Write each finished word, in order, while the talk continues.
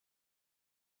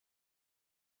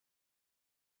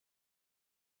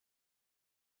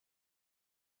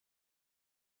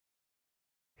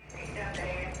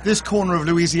This corner of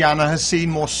Louisiana has seen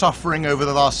more suffering over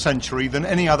the last century than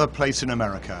any other place in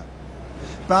America.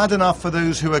 Bad enough for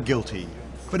those who are guilty,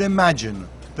 but imagine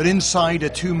that inside are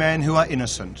two men who are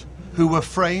innocent, who were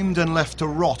framed and left to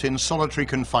rot in solitary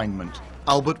confinement,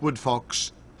 Albert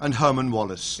Woodfox and Herman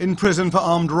Wallace. In prison for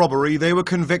armed robbery, they were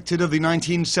convicted of the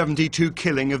 1972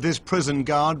 killing of this prison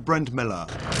guard, Brent Miller.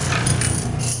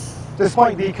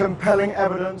 Despite the compelling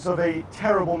evidence of a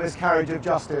terrible miscarriage of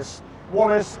justice,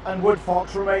 Wallace and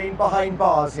Woodfox remain behind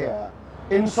bars here,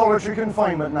 in solitary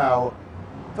confinement now,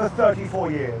 for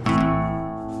 34 years.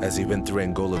 As he went through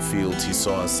Angola fields, he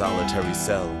saw a solitary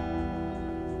cell.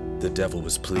 The devil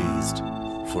was pleased,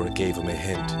 for it gave him a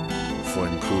hint for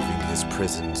improving his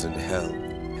prisons in hell.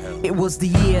 It was the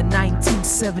year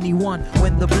 1971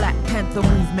 when the Black Panther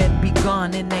movement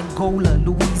begun in Angola,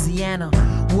 Louisiana.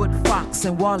 Woodfox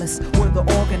and Wallace were the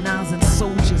organizing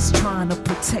soldiers trying to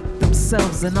protect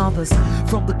themselves and others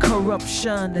from the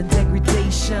corruption and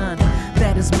degradation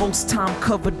that is most time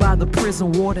covered by the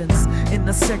prison wardens in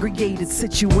a segregated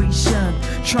situation.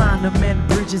 Trying to mend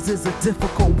bridges is a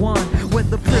difficult one when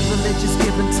the privilege is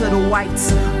given to the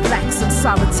whites. Blacks in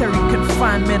solitary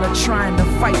confinement are trying to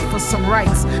fight for some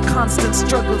rights. Constant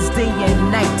struggles day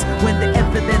and night when the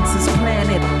evidence is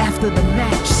planted after the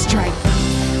match strike.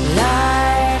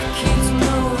 Life keeps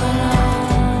moving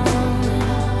on.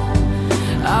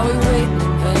 Are we waiting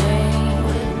in vain?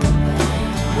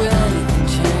 Will anything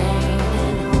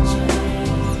change?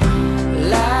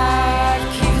 Life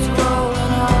keeps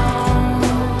rolling on.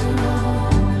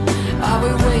 Are we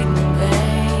waiting in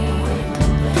vain?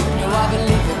 No, I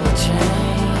believe it will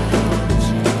change.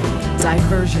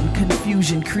 Diversion,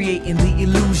 confusion, creating the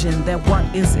illusion that what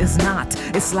is not.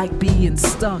 It's like being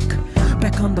stuck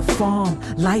back on the farm.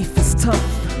 Life is tough.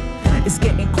 It's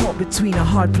getting caught between a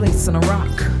hard place and a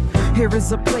rock. Here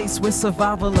is a place where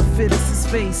survival of fittest is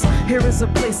faced. Here is a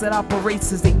place that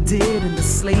operates as they did in the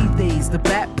slave days. The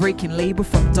back-breaking labor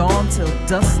from dawn till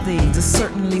dusk days. There's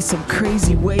certainly some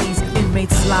crazy ways.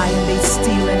 Inmates lie and they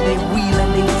steal and they wheel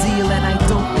and they deal, and I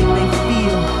don't think they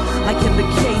feel like in the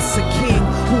case a king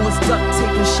who was duct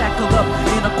taken, shackled up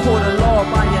in a court of law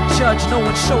by a judge. No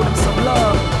one showed him some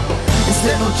love. Is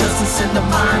there no justice in the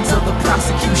minds of the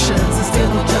prosecutions? Is there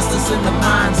no justice in the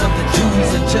minds of the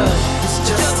juries and judge? Is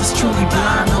justice truly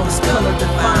blind or is color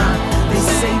divine? They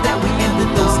say that we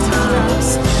ended those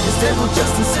times. Is there no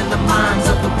justice in the minds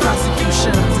of the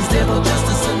prosecutions? Is there no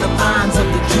justice in the minds of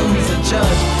the juries and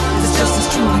judge? Is justice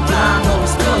truly blind or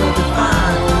is color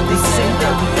divine? They say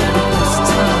that we ended those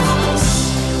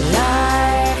times.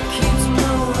 Life keeps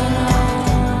moving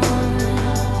on.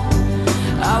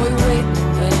 Are we waiting?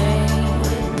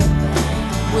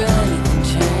 Will anything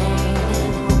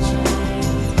change?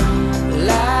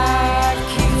 Life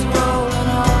keeps rolling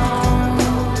on.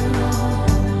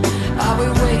 Are we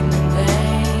waiting in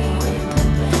vain?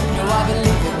 No, I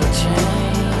believe it will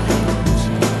change.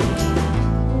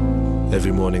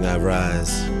 Every morning I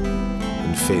rise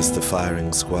and face the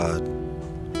firing squad.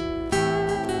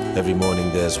 Every morning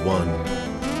there's one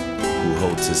who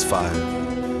holds his fire.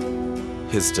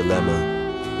 His dilemma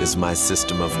is my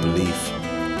system of belief.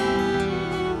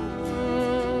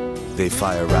 They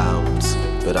fire rounds,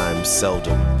 but I'm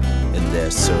seldom in their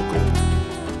circle.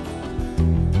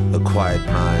 A quiet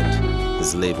mind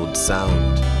is labeled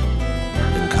sound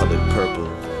and colored purple.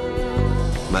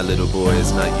 My little boy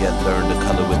has not yet learned to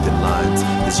color within lines.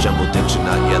 His jumbled diction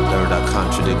not yet learned our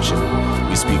contradiction.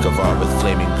 We speak of art with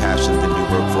flaming passion, then we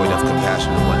work void of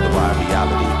compassion and wonder why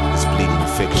reality is bleeding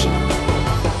fiction.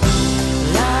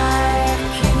 Life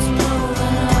keeps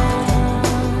moving on.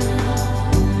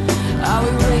 Are we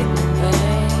waiting?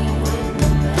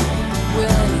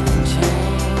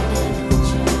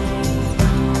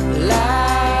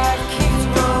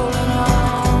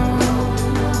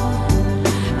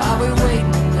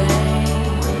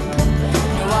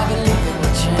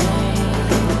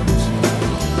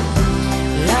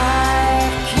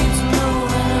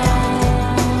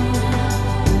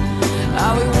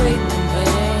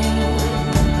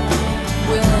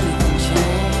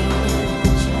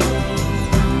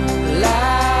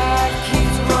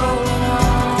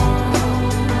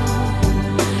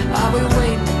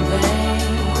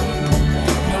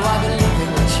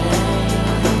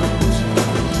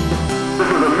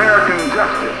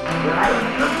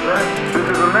 This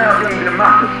is American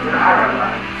democracy.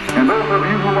 And those of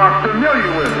you who are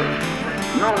familiar with it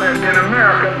know that in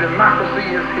America,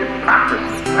 democracy is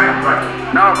hypocrisy.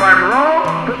 Now, if I'm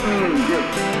wrong, put me in jail.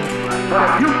 But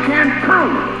if you can't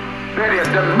prove that a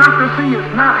democracy is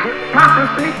not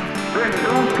hypocrisy, then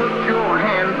don't put your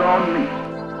hands on me.